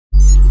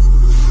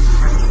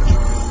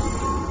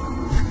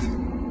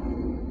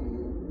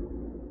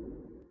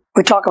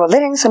we talk about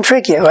larynx and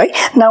trachea, right?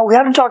 Now we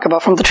have to talk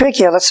about from the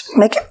trachea. Let's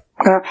make it,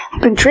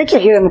 bring trachea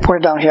here and put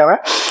it down here, right?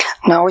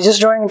 Now we're just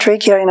drawing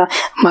trachea in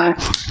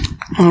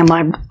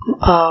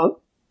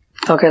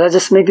okay, let's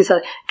just make this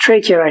a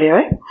trachea right here,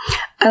 right?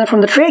 And then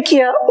from the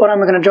trachea, what I'm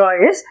going to draw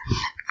is,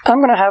 I'm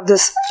going to have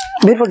this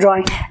beautiful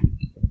drawing.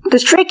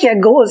 This trachea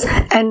goes,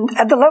 and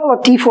at the level of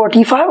T4,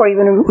 T5, or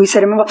even we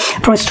said, remember,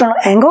 from external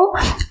angle,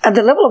 at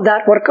the level of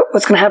that,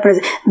 what's going to happen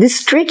is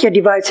this trachea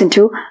divides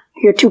into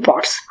your two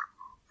parts.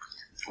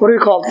 What do we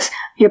call this?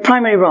 Your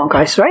primary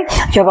bronchi, right?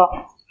 You have a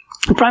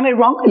primary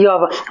you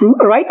have a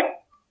right,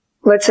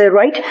 let's say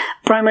right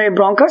primary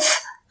bronchus.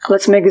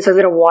 Let's make this a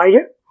little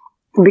wider,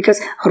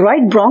 because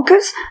right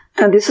bronchus,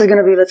 and this is going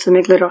to be, let's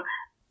make it little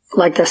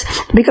like this,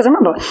 because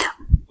remember,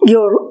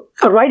 your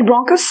right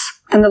bronchus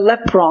and the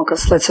left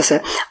bronchus, let's just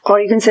say, or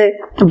you can say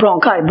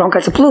bronchi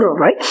is a plural,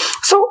 right?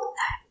 So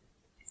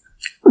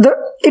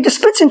it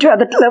splits into, at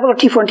the level of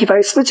T4 and T5,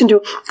 it splits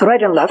into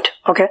right and left,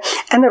 okay?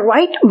 And the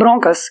right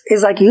bronchus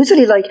is like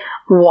usually like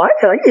wide,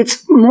 like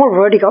it's more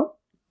vertical,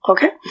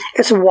 okay?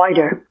 It's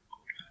wider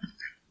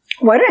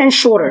and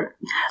shorter.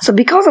 So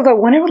because of that,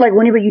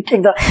 whenever you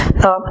take the,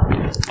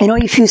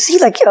 if you see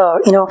like,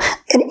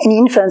 in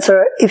infants,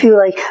 or if you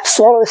like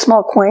swallow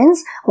small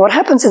coins, what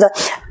happens is that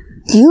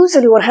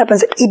usually what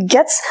happens, it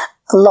gets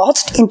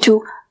lodged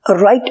into a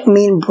right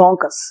main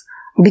bronchus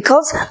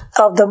because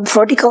of the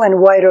vertical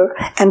and wider,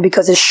 and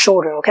because it's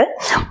shorter, okay?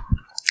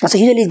 So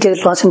usually it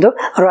gets lodged into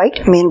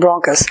right main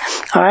bronchus.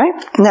 All right.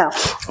 Now,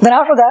 then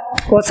after that,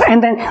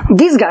 and then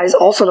these guys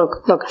also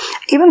look.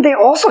 Even they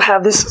also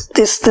have this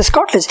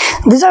cartilage.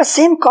 These are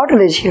same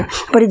cartilage here,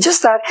 but it's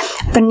just that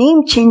the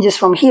name changes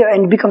from here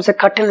and it becomes a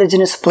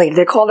cartilaginous plate.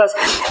 They call us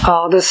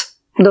those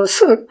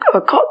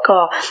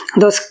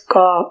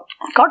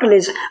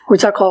cartilage,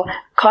 which are called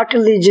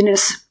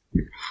cartilaginous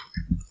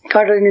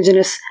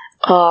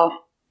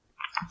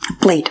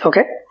plate,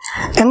 okay?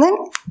 And then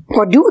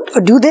what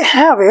do they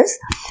have is,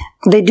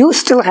 they do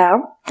still have,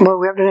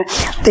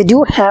 they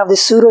do have the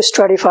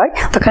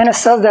pseudostratified. The kind of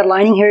cells that are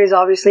lining here is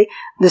obviously,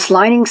 this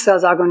lining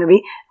cells are going to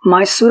be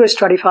my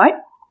pseudostratified,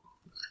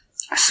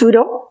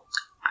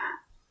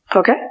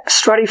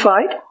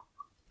 stratified,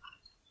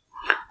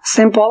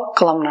 simple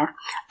columnar.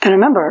 And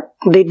remember,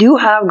 they do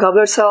have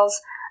goblet cells,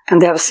 and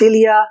they have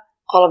cilia,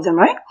 all of them,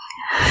 right?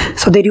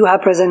 So they do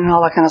have present and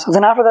all that kind of stuff.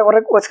 Then after that,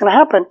 what's going to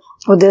happen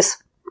with this?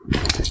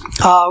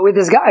 With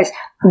these guys,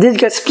 this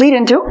gets split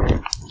into.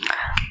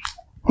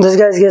 This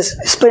guy gets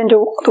split into.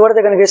 What are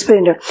they going to get split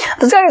into?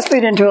 This guy gets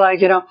split into, like,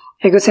 you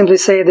could simply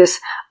say this.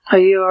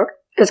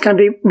 It's going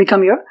to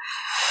become your.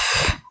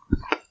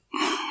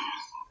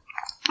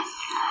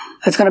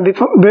 It's going to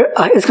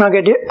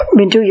get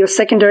into your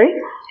secondary,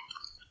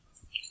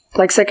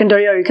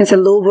 or you can say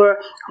lobar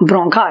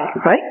bronchi,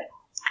 right?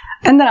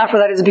 And then after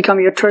that, it's become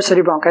your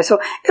tertiary bronchi. So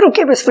it'll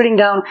keep splitting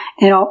down.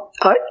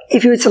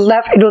 If it's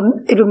left,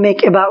 it'll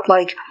make about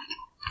eight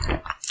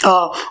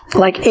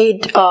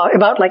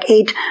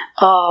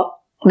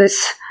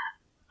this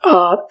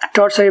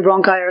tertiary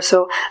bronchi or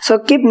so. So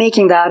keep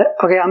making that.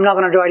 Okay, I'm not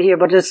going to draw it here,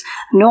 but just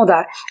know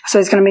that. So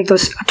it's going to make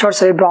those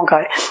tertiary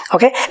bronchi.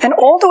 Okay, and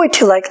all the way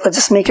till let's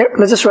just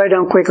write it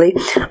down quickly.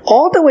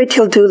 All the way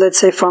till to, let's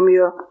say, from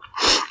your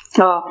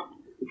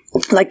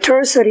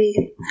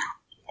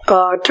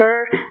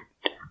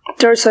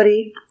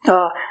tertiary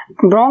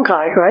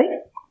bronchi, right?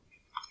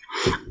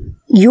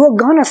 You are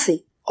gonna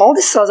see all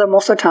these cells are,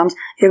 most of the times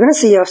you're gonna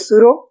see a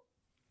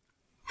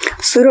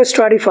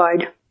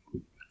pseudostratified,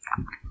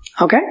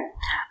 okay,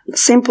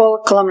 simple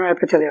columnar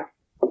epithelium.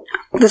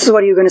 This is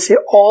what you're gonna see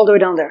all the way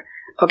down there.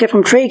 Okay,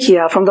 from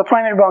trachea, from the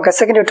primary bronchi,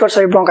 secondary,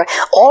 tertiary bronchi,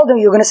 all of them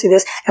you're gonna see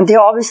this, and they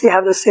obviously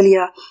have the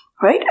cilia,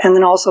 right? And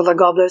then also the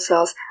goblet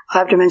cells. I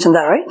have to mention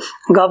that, right?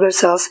 Goblet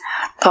cells.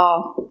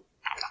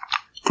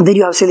 They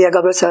do have cilia,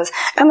 goblet cells,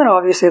 and then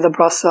obviously the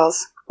broth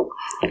cells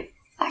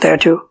there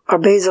too, or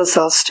basal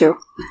cells too.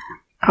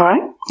 All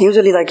right,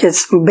 usually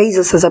it's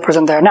basal cells are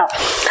present there. Now,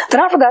 then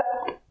after that,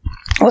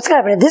 what's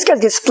going to happen? This guy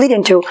gets split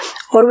into,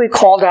 what do we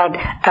call that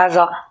as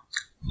a?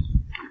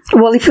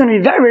 Well, if you want to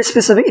be very, very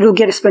specific, it will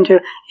get split into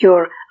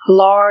your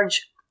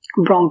large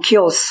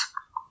bronchioles.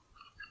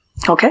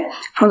 Okay,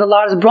 from the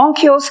large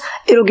bronchioles,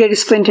 it will get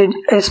split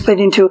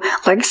into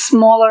like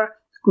smaller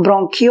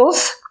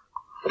bronchioles.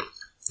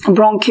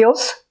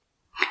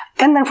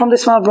 And then from the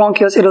small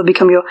bronchioles, it will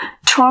become your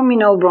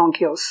terminal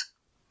bronchioles.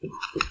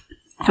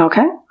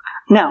 Okay?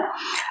 Now,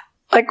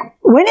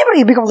 whenever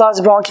you become large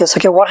bronchioles,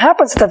 okay, what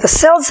happens is that the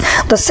cells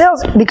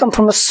become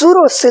from a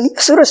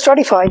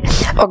pseudostratified,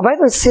 or by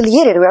the way,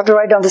 ciliated. We have to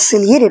write down the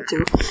ciliated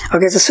too.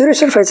 Okay, so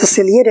pseudostratified is a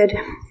ciliated.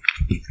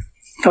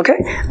 Okay,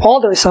 all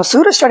the way, so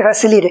pseudostratified,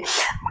 ciliated.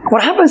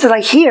 What happens is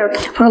here,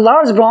 from the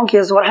large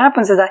bronchioles, what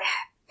happens is that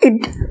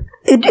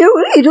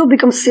it will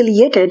become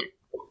ciliated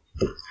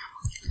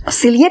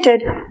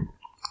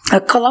a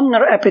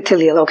columnar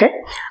epithelial, okay?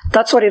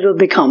 That's what it will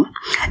become.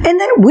 And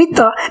then with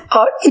the,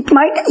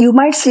 you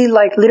might see a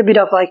little bit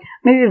of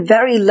maybe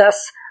very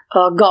less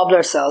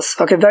goblet cells.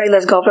 Okay, very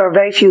less goblet,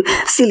 very few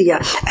cilia.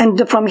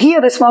 And from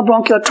here, the small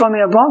bronchial,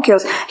 terminal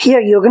bronchioles, here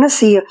you're going to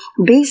see,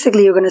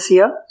 basically you're going to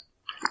see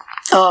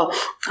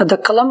the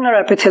columnar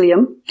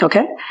epithelium,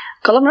 okay,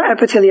 columnar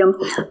epithelium.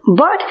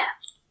 But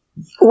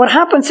what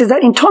happens is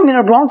that in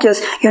terminal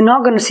bronchioles, you're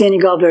not going to see any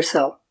goblet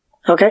cell.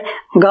 Okay,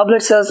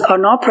 goblet cells are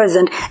not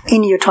present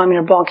in your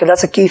terminal bronchiole.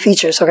 That's a key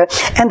feature. Okay,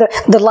 and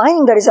the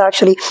lining that is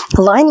actually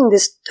lining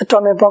this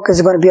terminal bronchiole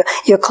is going to be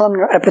your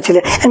columnar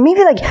epithelium, and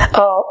maybe like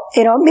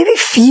maybe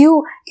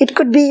few. It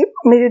could be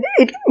maybe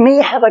it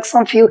may have like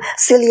some few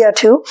cilia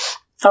too.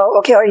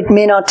 Okay, or it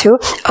may not too.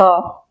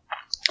 But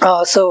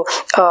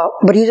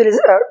usually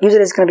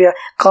it's going to be a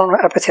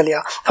columnar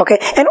epithelia. Okay,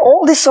 and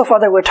all this so far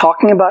that we're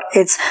talking about,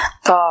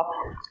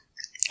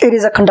 it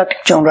is a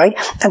conductive zone, right?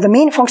 And the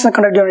main function of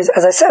conductive zone is,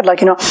 as I said, like,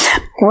 the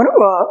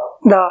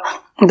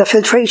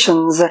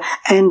filtrations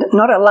and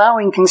not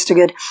allowing things to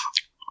get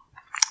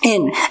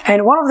in.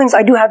 And one of the things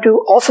I do have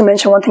to also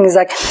mention, one thing is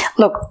like,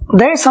 look,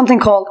 there is something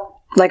called,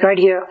 like right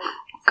here,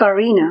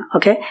 carina,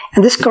 okay?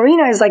 And this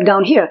carina is like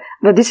down here,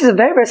 but this is a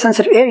very, very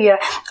sensitive area.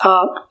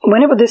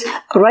 Whenever this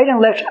right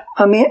and left,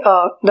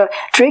 the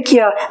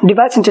trachea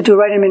divides into two,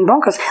 right and main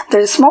bronchus,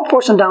 there's a small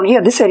portion down here,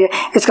 this area,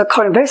 it's a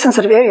very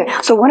sensitive area.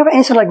 So whenever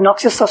any sort of like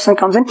noxious substance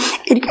comes in,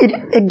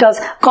 it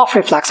does cough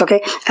reflex,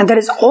 okay? And that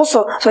is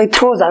also, so it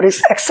throws out, it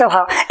expel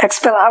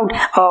out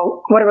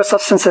whatever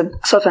substance, and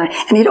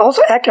it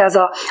also acts as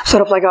a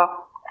sort of like a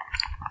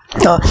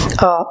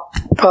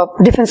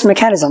defense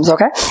mechanisms,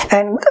 okay?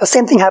 And the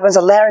same thing happens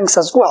at larynx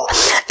as well.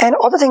 And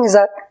other thing is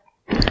that,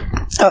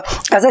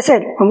 as I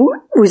said,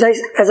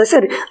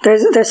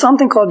 there's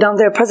something called down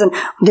there present.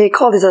 They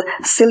call this a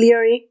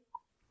ciliary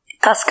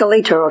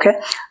escalator, okay?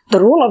 The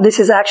role of this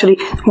is actually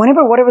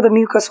whatever the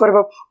mucus,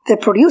 whatever it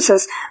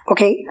produces,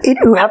 okay,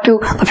 you have to,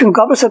 if your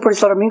goblet cell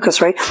produces a lot of mucus,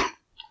 right?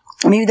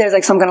 Maybe there's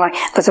like some kind of like,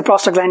 let's say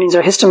prostaglandins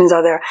or histamines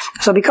are there.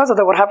 So because of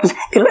that, what happens,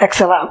 it'll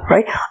exhale out,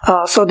 right?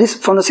 So this,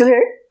 from the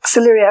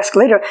ciliary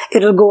escalator,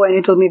 it'll go and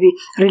it'll maybe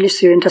release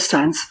to your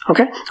intestines,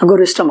 okay? Or go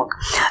to your stomach.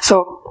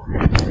 So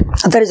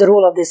that is the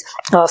role of this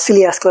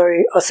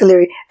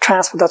ciliary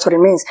transport. That's what it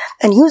means.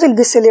 And usually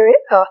this ciliary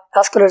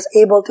escalator is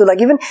able to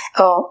like even,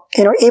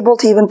 able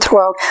to even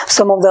throw out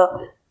some of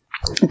the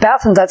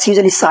pathogens that's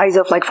usually size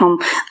of like from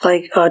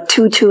like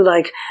 2 to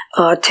like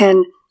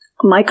 10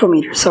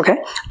 micrometers, okay?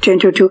 10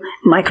 to 2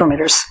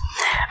 micrometers,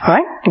 all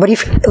right? But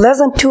if less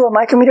than 2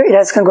 micrometer, it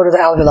has going to go to the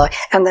alveoli,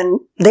 and then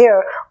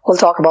there we'll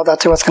talk about that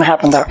too. What's going to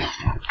happen there?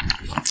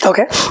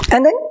 Okay,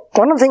 and then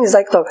one of the things is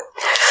like, look,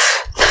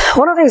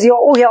 one of the things you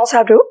also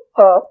have to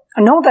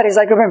know that is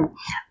like, remember,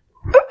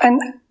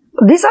 and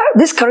these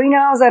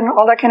carinas and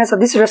all that kind of stuff.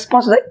 This is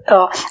response to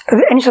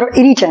any sort of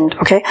irritant,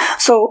 okay?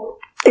 So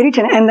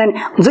irritant, and then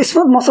the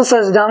smooth muscle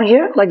cells down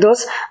here, like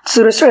those,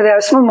 so they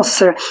have smooth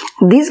muscle cells.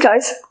 These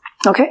guys.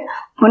 Okay,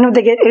 whenever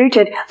they get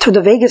irritated through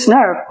the vagus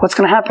nerve, what's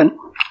going to happen?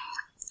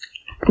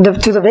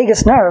 To the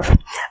vagus nerve,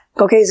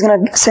 okay, it's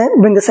going to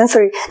bring the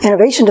sensory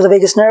innervation to the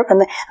vagus nerve,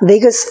 and the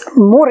vagus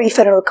motor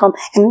efferent will come,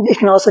 and it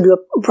can also do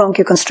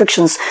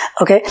bronchoconstrictions.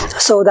 Okay,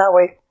 so that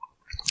way,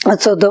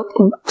 that's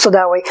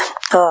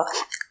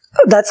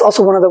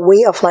also one of the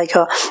way of like,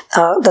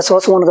 that's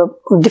also one of the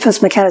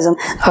defense mechanism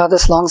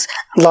this lungs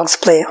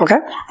play. Okay,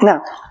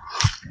 now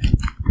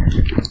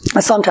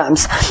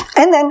sometimes,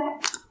 and then.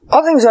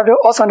 Other things you have to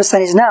also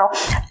understand is now,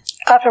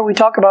 after we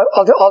talk about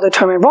all the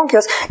terminal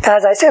bronchioles,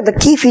 as I said, the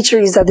key feature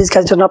is that these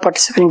guys do not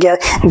participate in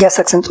gas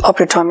suction of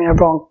your terminal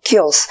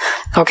bronchioles.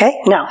 Okay?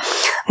 Now,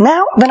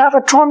 then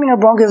after terminal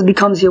bronchioles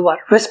becomes your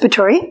what?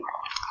 Respiratory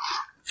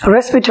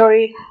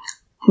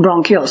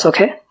bronchioles,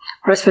 okay?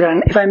 Respiratory.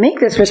 And if I make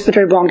this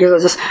respiratory bronchioles, I'll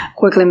just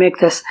quickly make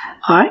this,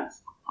 alright?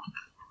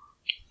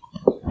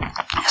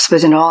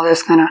 Split into all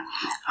this kind of,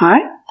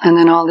 alright? And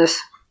then all this.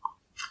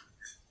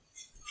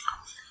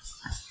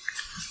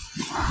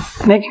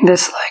 Making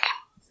this like,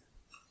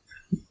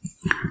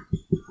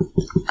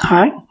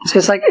 alright, so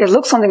it's like, it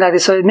looks something like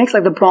this, so it makes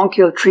like the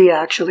bronchial tree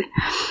actually,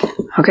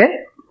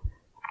 okay,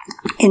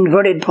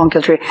 inverted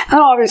bronchial tree, and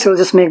obviously we'll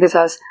just make this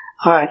as,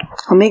 alright,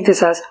 I'll make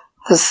this as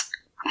this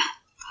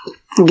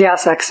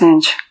gas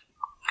exchange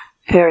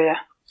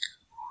area.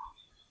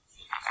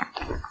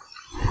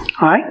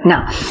 Alright,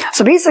 now,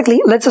 so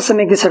basically, let's just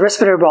make this a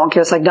respiratory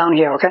bronchioles, like down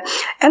here, okay?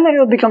 And then it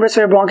will become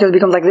respiratory bronchioles,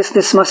 become like this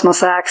small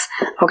sacs,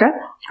 okay?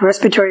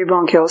 Respiratory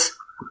bronchioles.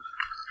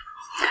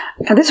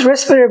 And this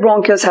respiratory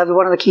bronchioles have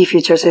one of the key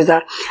features is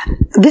that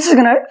this is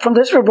gonna, from the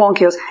respiratory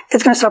bronchioles,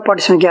 it's gonna start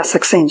participating in gas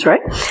exchange,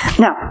 right?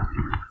 Now,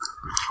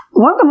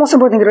 one of the most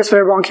important things with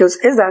respiratory bronchioles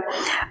is that,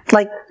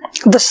 like,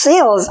 the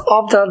cells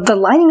of the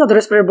lining of the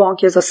respiratory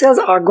bronchioles, the cells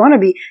are gonna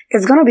be,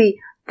 it's gonna be,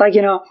 like,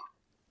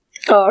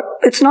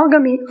 it's not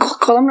going to be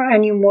columnar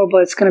anymore,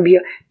 but it's going to be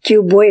a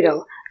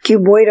cuboidal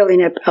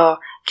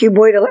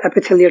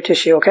epithelial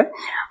tissue, okay?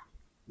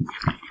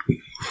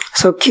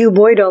 So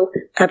cuboidal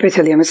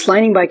epithelium, it's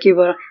lining by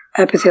cuboidal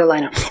epithelial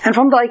liner. And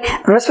from the like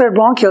respiratory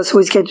bronchioles,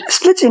 which get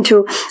split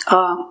into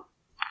a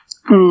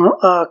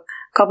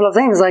couple of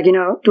things, like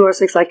 2 or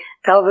 6, like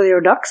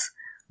alveolar ducts,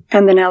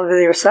 and then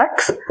alveolar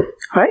sacs,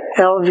 right?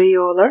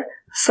 Alveolar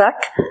sac,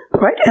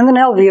 right? And then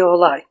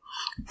alveoli.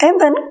 And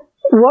then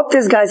what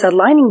these guys are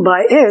lining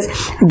by is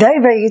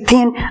very, very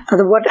thin.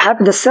 What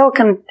happens, the cell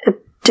can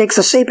takes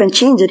a shape and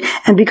change it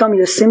and become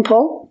your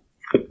simple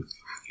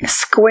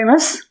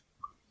squamous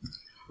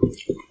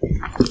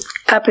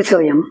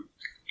epithelium.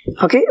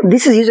 Okay,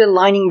 this is usually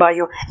lining by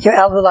your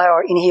alveoli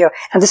or in here,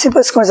 and the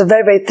simple squamous is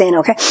very, very thin.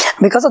 Okay,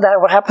 because of that,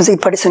 what happens is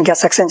it produces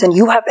gas extension.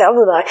 You have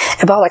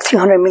alveoli, about like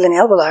 300 million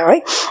alveoli,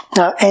 right?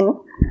 And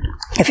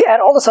if you add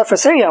all the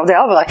surface area of the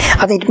alveoli,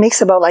 I think it makes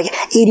about like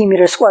 80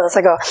 meters square. That's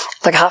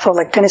like half of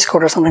like tennis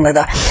court or something like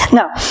that.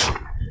 Now,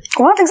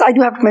 one of the things I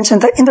do have to mention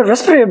that in the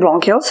respiratory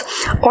bronchioles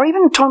or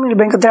even terminal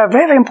bronchioles, they are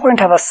very, very important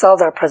to have a cell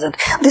that are present.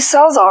 These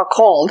cells are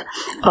called,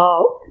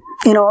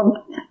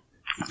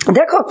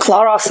 they're called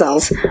Clara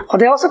cells, or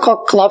they're also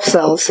called club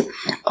cells.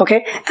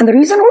 Okay, and the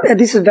reason why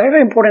this is very,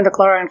 very important, the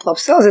Clara and club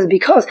cells, is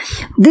because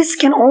this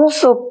can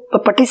also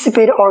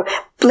participate or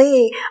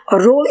play a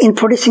role in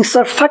producing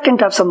surfactant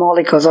types of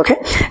molecules. Okay,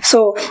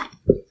 so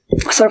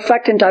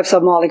surfactant types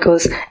of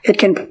molecules it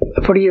can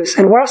produce.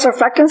 And what are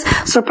surfactants?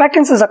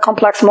 Surfactants is a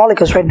complex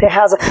molecules, right? They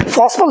has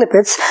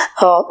phospholipids,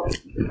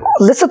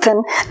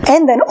 lecithin,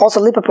 and then also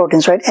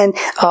lipoproteins, right? And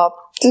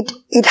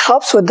it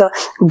helps with the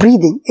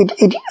breathing.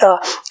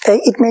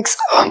 It makes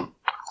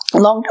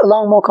lung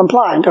more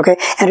compliant, okay,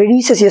 and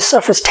reduces your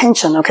surface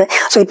tension, okay.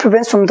 So it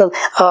prevents from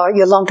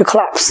your lung to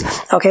collapse,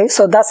 okay.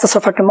 So that's the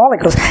surfactant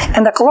molecules.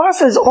 And the Clara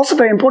cell is also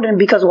very important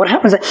because what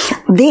happens is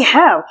they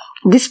have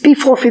this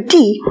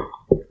P450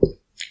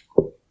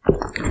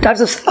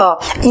 types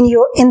of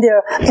in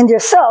their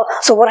cell.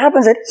 So what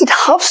happens is it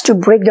helps to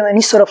break down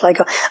any sort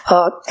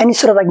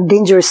of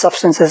dangerous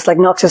substances, like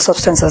noxious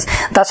substances.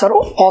 That's what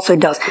also it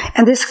does.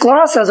 And these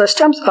Clara cells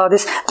are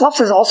this club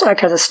cells also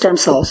act as stem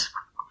cells.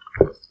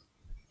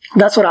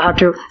 That's what I have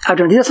to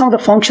do. These are some of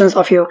the functions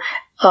of your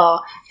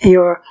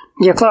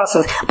Clara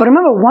cells. But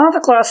remember, one of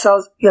the Clara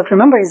cells you have to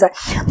remember is that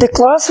the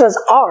Clara cells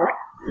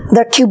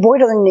they're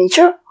cuboidal in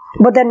nature,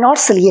 but they're not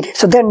ciliated.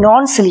 So they're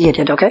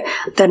non-ciliated, okay?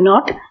 They're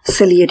not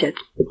ciliated.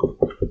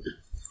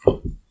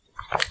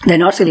 They're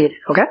not ciliated,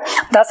 okay?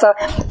 That's a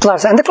Clara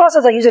cell. And the Clara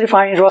cells are usually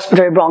found in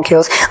respiratory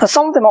bronchioles.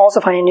 Some of them are also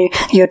found in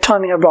your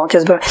terminal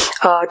bronchioles, but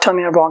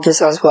terminal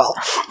bronchioles as well.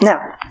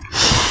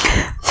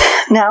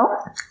 Now,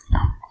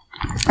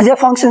 there are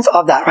functions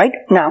of that, right?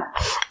 Now,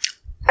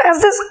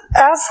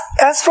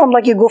 as from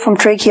like you go from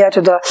trachea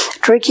to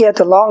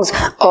lungs,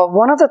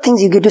 one of the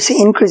things you get to see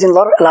increase in a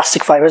lot of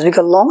elastic fibers,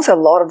 because lungs have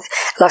a lot of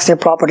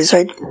elastic properties,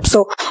 right?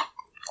 So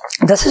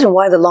this is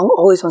why the lung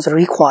always wants to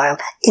recoil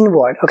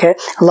inward, okay?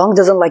 Lung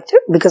doesn't like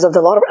to, because of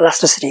the lot of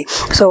elasticity.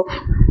 So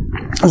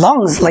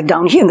lungs, like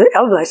down here in the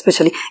alveoli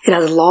especially, it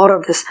has a lot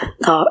of this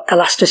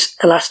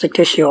elastic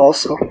tissue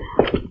also.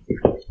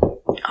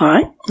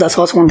 Alright, that's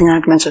also one thing I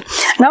have to mention.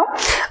 Now,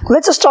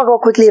 let's just talk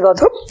about quickly about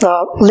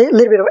the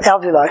little bit of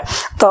alveoli.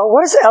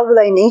 What is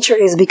alveoli in nature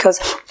is because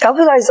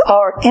alveoli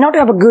are, in order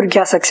to have a good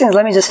gas exchange,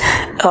 let me just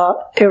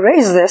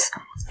erase this.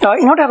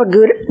 In order to have a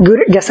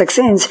good gas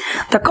exchange,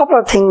 the couple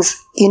of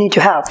things you need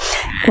to have.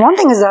 One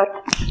thing is that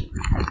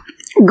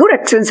good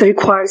exchange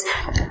requires,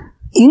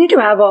 you need to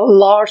have a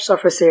large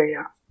surface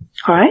area.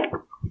 Alright?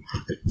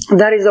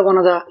 That is one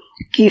of the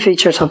key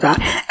features of that.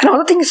 And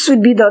other things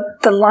should be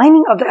the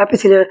lining of the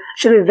epithelium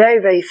should be very,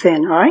 very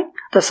thin, alright?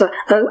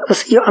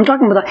 I'm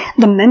talking about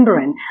the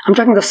membrane. I'm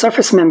talking the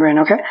surface membrane,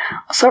 okay?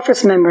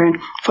 Surface membrane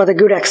for the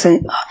good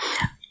exchange.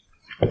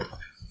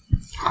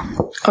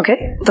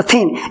 Okay, the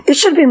thin. It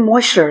should be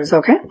moistures,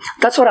 okay?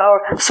 That's what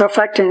our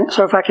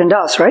surfactant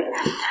does, right?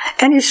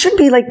 And it should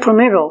be like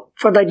permeable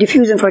for the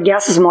diffusion for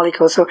gaseous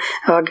molecules. So,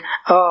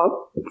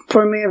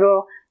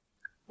 permeable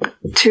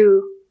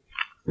to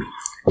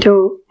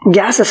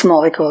gaseous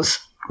molecules,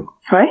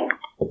 right?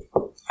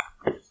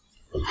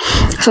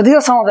 So these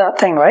are some of the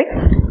things, right?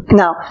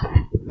 Now,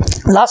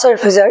 last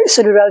surface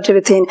should be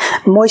relatively thin,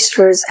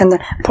 moistures, and then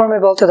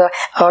permeable to the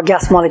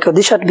gas molecule.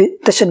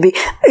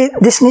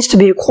 This needs to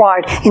be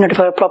required in order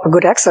for a proper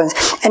good exchange.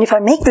 And if I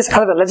make this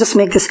alveoli, let's just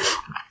make this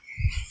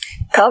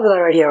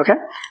alveoli right here, okay?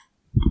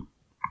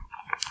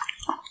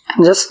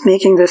 I'm just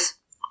making this.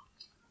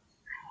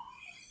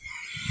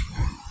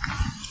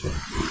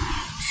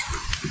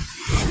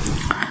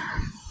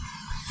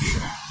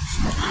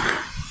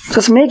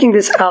 Just making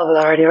this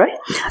alveoli right here, right?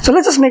 So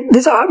let's just make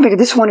this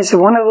one is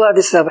one alveoli,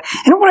 this is alveoli.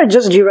 You know what I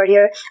just do right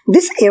here?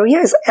 This area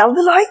is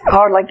alveoli,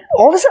 are like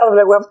all this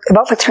alveoli, we have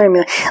about like 30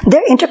 million.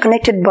 They're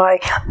interconnected by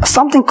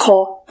something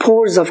called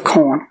pores of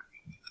Kohn.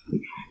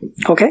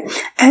 Okay,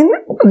 and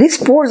these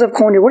pores of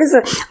Kohn, what is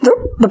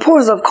the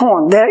pores of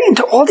Kohn? They're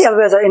into all the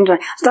alveoli are into.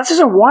 So that's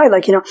just why,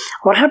 like, you know,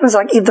 what happens,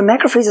 like, if the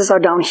macrophages are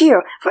down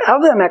here for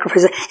alveolar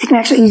macrophages, it can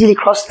actually easily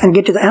cross and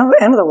get to the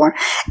end of the one.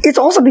 It's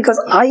also because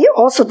I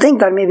also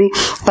think that maybe,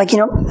 like, you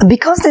know,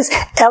 because these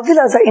alveoli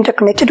are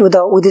interconnected with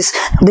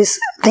this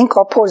thing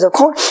called pores of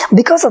Kohn.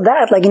 Because of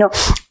that, like, you know,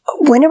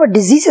 whenever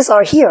diseases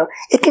are here,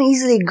 it can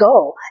easily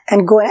go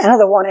in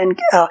another one and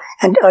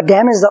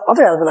damage the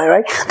other alveoli,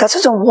 right? That's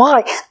just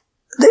why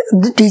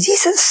the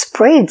disease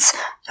spreads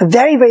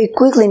very, very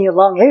quickly in your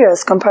lung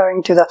areas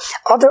comparing to the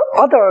other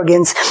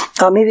organs,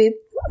 maybe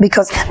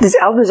because these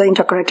alveoli are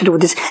interconnected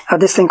with this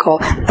thing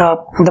called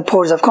the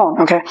pores of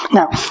Kohn. Okay,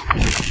 now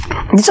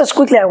just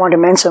quickly I want to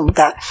mention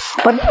that,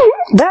 but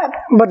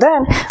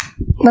then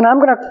I'm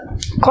going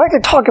to quickly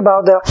talk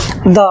about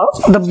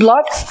the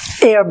blood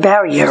air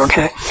barrier.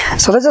 Okay,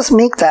 so let's just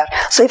make that.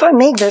 So if I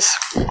make this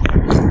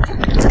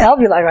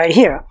alveoli right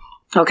here,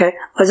 okay,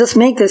 let's just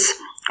make this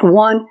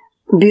one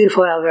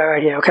beautiful alveoli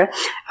right here. Okay,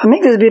 I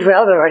make this beautiful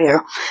alveoli right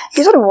here.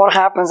 Usually what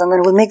happens, and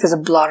then we'll make this a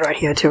blood right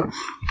here too.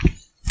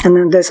 And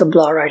then there's a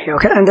blood right here,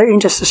 okay? And the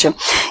interstitium.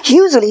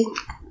 Usually,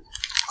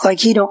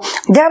 like, you know,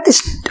 they have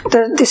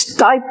this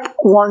type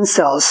 1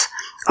 cells,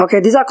 okay?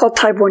 These are called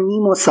type 1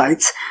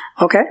 pneumocystes,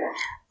 okay?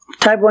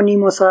 Type 1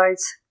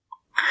 pneumocystes.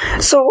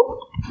 So,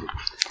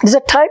 these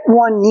are type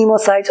 1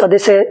 pneumocystes, or they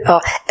say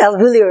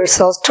alveolar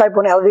cells, type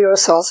 1 alveolar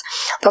cells.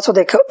 That's what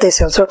they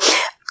say. So,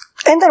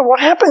 and then what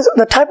happens,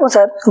 the type 1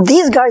 cells,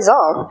 these guys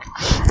are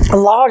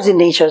large in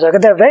nature, okay?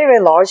 They're very,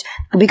 very large.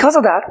 Because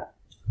of that,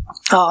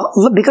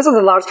 because of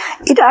the large,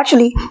 it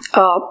actually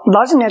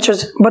large in nature,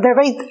 but they're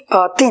very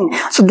thin.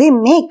 So they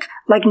make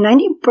like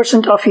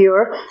 90% of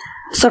your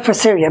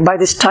surface area by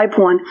this type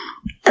 1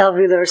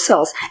 alveolar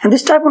cells. And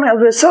this type 1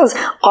 alveolar cells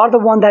are the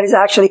one that is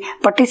actually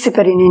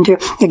participating into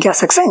your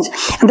gas exchange.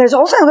 And there's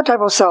also another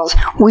type of cells.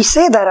 We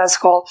say that as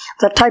called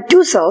the type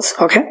 2 cells,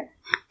 okay?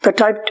 The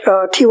type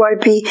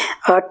TYP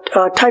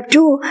type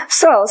 2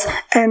 cells,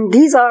 and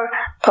these are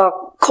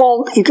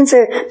called, you can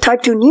say,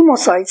 type 2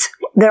 pneumocytes.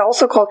 They're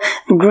also called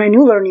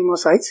granular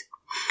pneumocytes.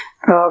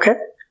 Okay,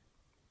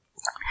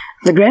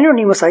 the granular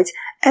pneumocytes.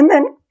 And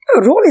then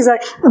role is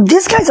that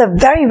these guys are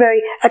very,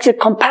 very actually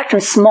compact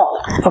and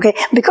small. Okay,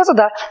 because of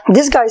that,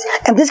 these guys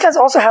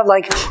also have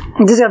like,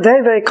 these are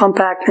very, very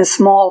compact and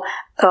small.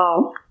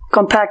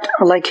 Compact,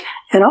 like,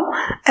 you know,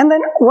 and then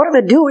what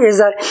they do is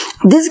that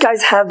these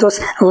guys have those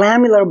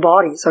lamellar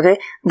bodies, okay?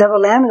 They have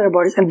lamellar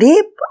bodies, and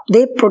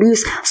they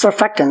produce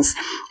surfactants.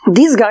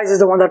 These guys is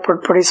the one that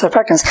produce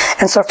surfactants,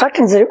 and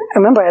surfactants,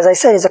 remember, as I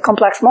said, is a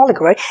complex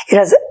molecule, right?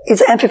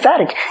 It's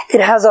amphipathic.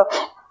 It has a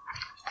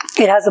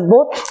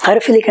both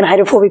hydrophilic and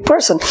hydrophobic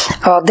person.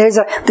 There's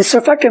the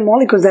surfactant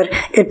molecules that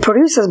it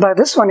produces by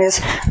this one is,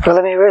 well,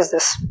 let me erase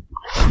this.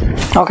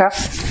 Okay.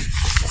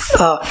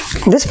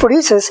 This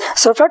produces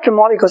surfactant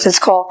molecules. It's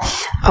called,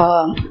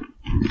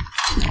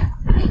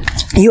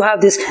 you have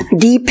this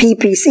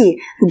DPPC,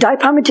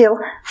 dipalmityl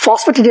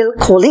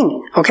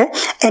phosphatidylcholine, okay?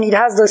 And it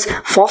has those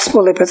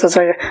phospholipids,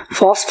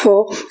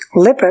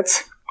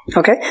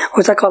 okay,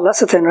 which are called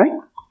lecithin, right?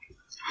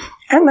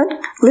 And then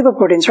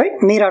lipoproteins, right?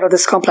 Made out of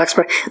this complex,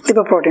 right?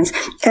 Lipoproteins.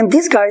 And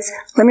these guys,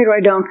 let me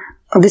write down,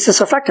 this is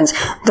surfactants.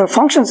 Their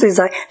functions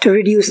is to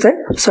reduce the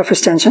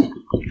surface tension,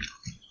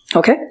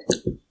 okay?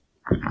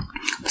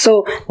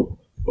 So,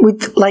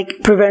 with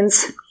like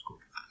prevents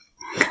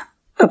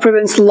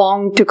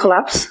lung to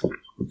collapse,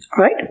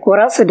 right? What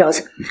else it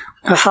does?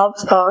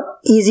 Helps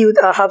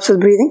helps with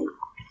breathing.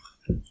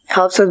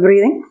 Helps with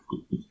breathing.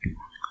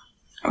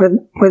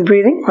 With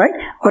breathing, right?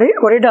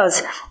 What it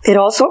does? It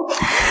also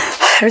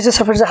reduces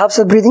surface that helps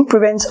with breathing,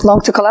 prevents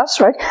lung to collapse,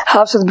 right?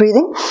 Helps with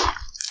breathing,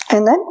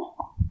 and then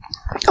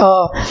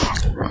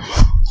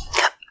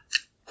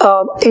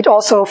it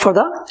also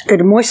it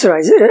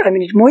moisturizes.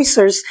 It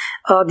moistures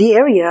the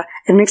area.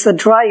 It makes the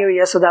dry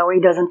area so that way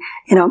it doesn't,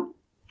 you know,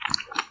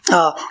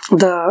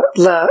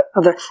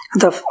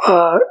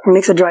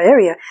 makes a dry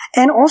area.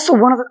 And also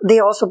they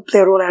also play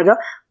a role as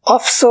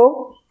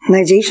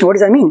opsonization. What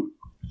does that mean?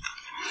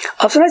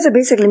 Opsonization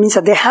basically means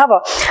that they have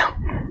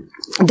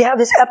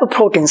this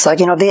apoproteins, like,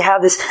 you know, they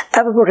have this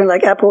apoprotein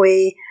like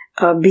ApoA,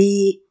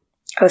 B,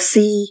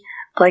 C,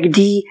 like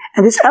D,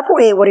 and this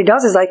ApoA, what it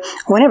does is like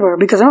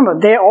because remember,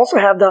 they also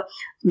have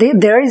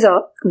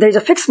there's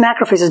a fixed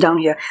macrophages down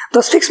here.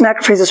 Those fixed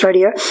macrophages right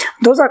here,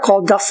 those are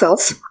called dust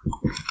cells.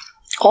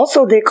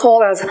 Also, they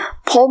call as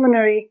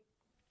pulmonary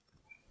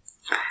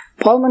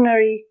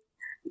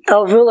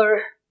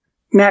alveolar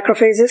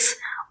macrophages,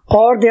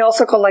 or they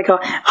also call like a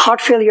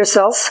heart failure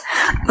cells.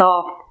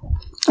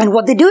 And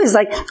what they do is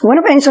like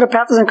whenever any sort of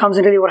pathogen comes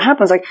in, really what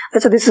happens, like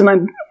let's say this is my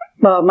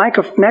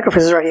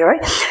macrophages right here,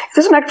 right?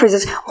 This is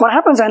macrophages. What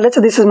happens, and let's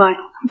say this is my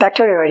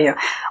bacteria right here.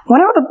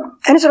 Whenever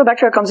any sort of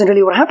bacteria comes in,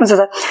 really what happens is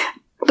that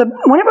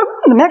whenever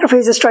the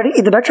macrophages try to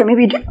eat the bacteria,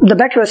 maybe the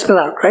bacteria spill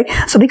out, right?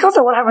 So because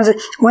of what happens is,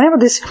 whenever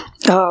this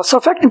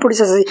surfactant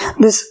produces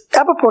this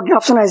apoprotein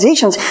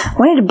opsonizations,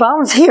 when it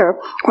bounds here,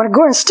 when it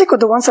goes and stick with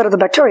the one side of the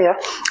bacteria,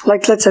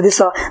 like let's say this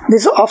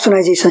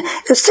opsonization,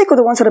 it stick with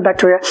the one side of the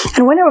bacteria,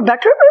 and whenever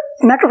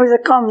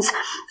macrophage comes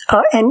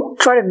and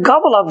try to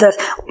gobble up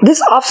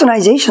this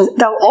opsonization,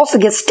 that will also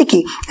get stick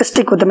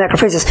with the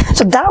macrophages.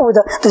 So that way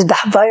this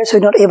virus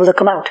will not able to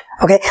come out.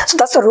 Okay, so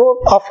that's the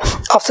role of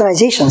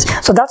opsonizations.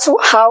 So that's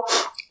how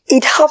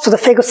it helps with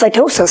the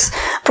phagocytosis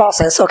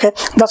process. Okay,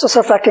 that's what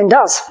surfactant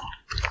does.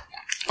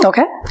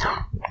 Okay,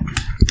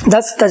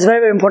 that's very,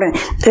 very important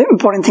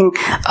thing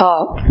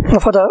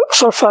for the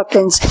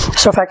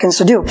surfactants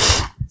to do.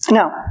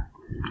 Now,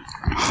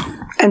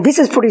 And this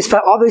is produced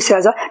obviously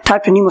as a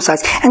type 2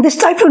 pneumocytes. And this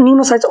type 2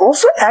 pneumocytes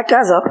also act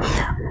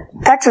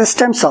as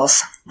stem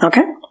cells.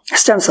 Okay?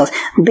 Stem cells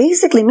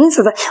basically means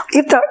that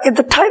if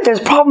there's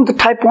a problem with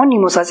the type 1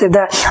 pneumocytes, if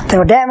they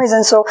are damaged,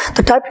 and so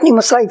the type 2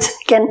 pneumocytes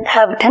can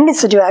have a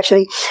tendency to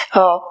actually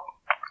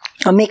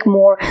make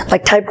more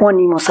like type 1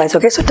 pneumocytes.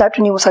 Okay, so type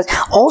 2 pneumocytes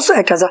also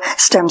act as a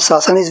stem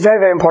cells, and it's very,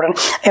 very important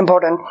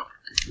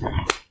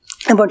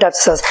types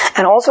of cells.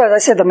 And also, as I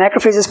said, the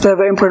macrophages play a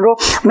very important role.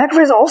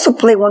 Macrophages also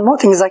play one more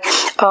thing, is like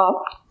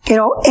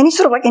any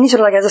sort of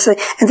as I say,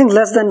 anything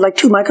less than like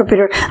 2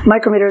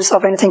 micrometers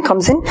of anything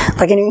comes in,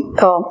 like anything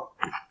or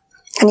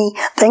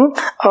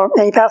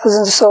any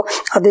pathogens or so,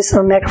 these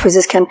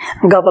macrophages can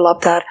gobble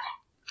up that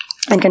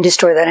and can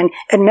destroy that. And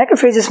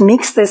macrophages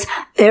makes this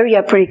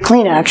area pretty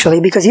clean,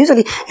 actually, because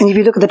usually, and if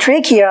you look at the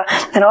trachea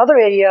and other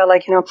area,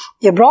 like, your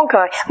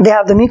bronchi, they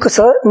have the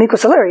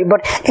mucociliary,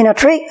 but in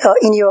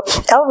in your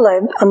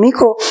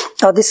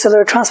alveoli, these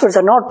ciliary transfers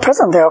are not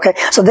present there, okay?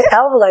 So the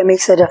alveoli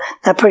makes it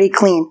pretty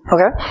clean,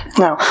 okay?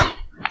 Now,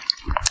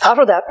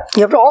 after that,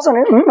 you have to also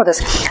remember this.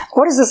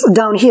 What is this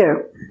down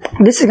here?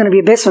 This is going to be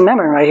a basement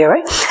membrane right here,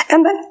 right?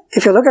 And then,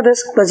 if you look at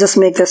this, let's just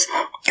make this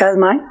as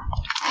mine.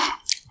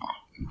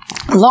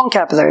 Long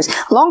capillaries.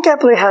 Long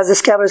capillary has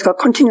this capillaries called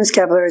continuous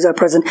capillaries are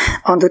present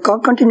on the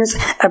continuous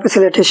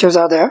epithelial tissues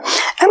are there.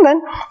 And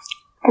then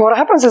what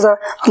happens is a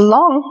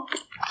long,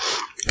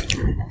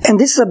 and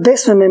this is a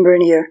basement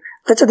membrane here.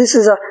 Let's say this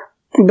is a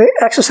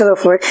extracellular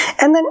fluid,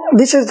 and then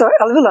this is the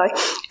alveoli.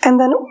 And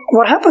then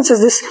what happens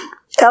is this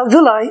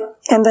alveoli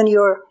and then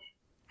your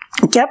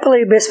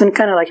capillary basement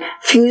kind of like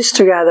fuse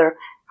together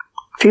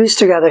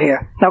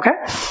here. Okay,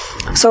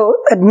 so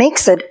it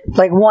makes it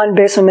like one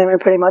basement membrane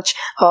pretty much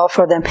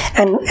for them.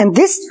 And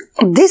this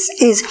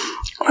is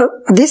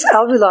this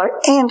alveoli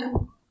and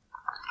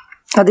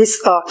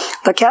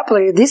the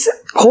capillary, this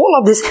whole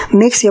of this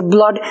makes your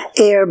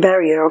blood-air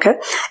barrier, okay?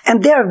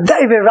 And they are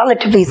very, very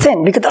relatively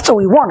thin, because that's what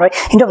we want, right?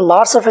 You need to have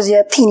large surface, you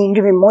have thin, you need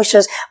to be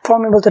moisture,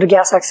 permeable to the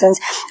gas accents,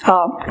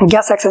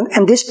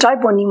 and this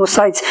type 1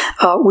 pneumocytes,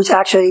 which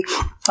actually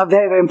are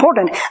very, very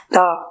important,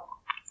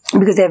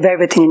 because they are very,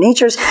 very thin in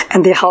nature,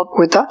 and they help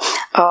with the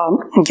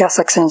gas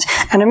exchange.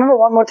 And remember,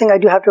 one more thing I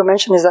do have to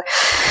mention is that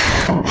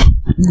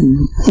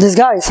these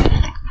guys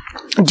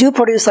do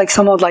produce like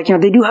somewhat like,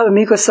 they do have a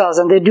mucous cells,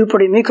 and they do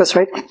produce mucus,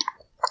 right?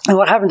 And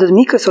what happens is the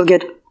mucus will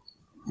get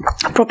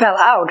propel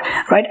out,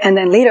 right? And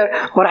then later,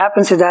 what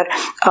happens is that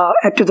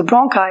to the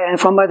bronchi, and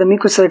from by the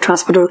mucociliary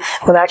transporter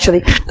will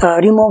actually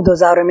remove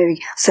those out and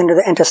maybe send to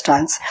the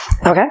intestines.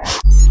 Okay.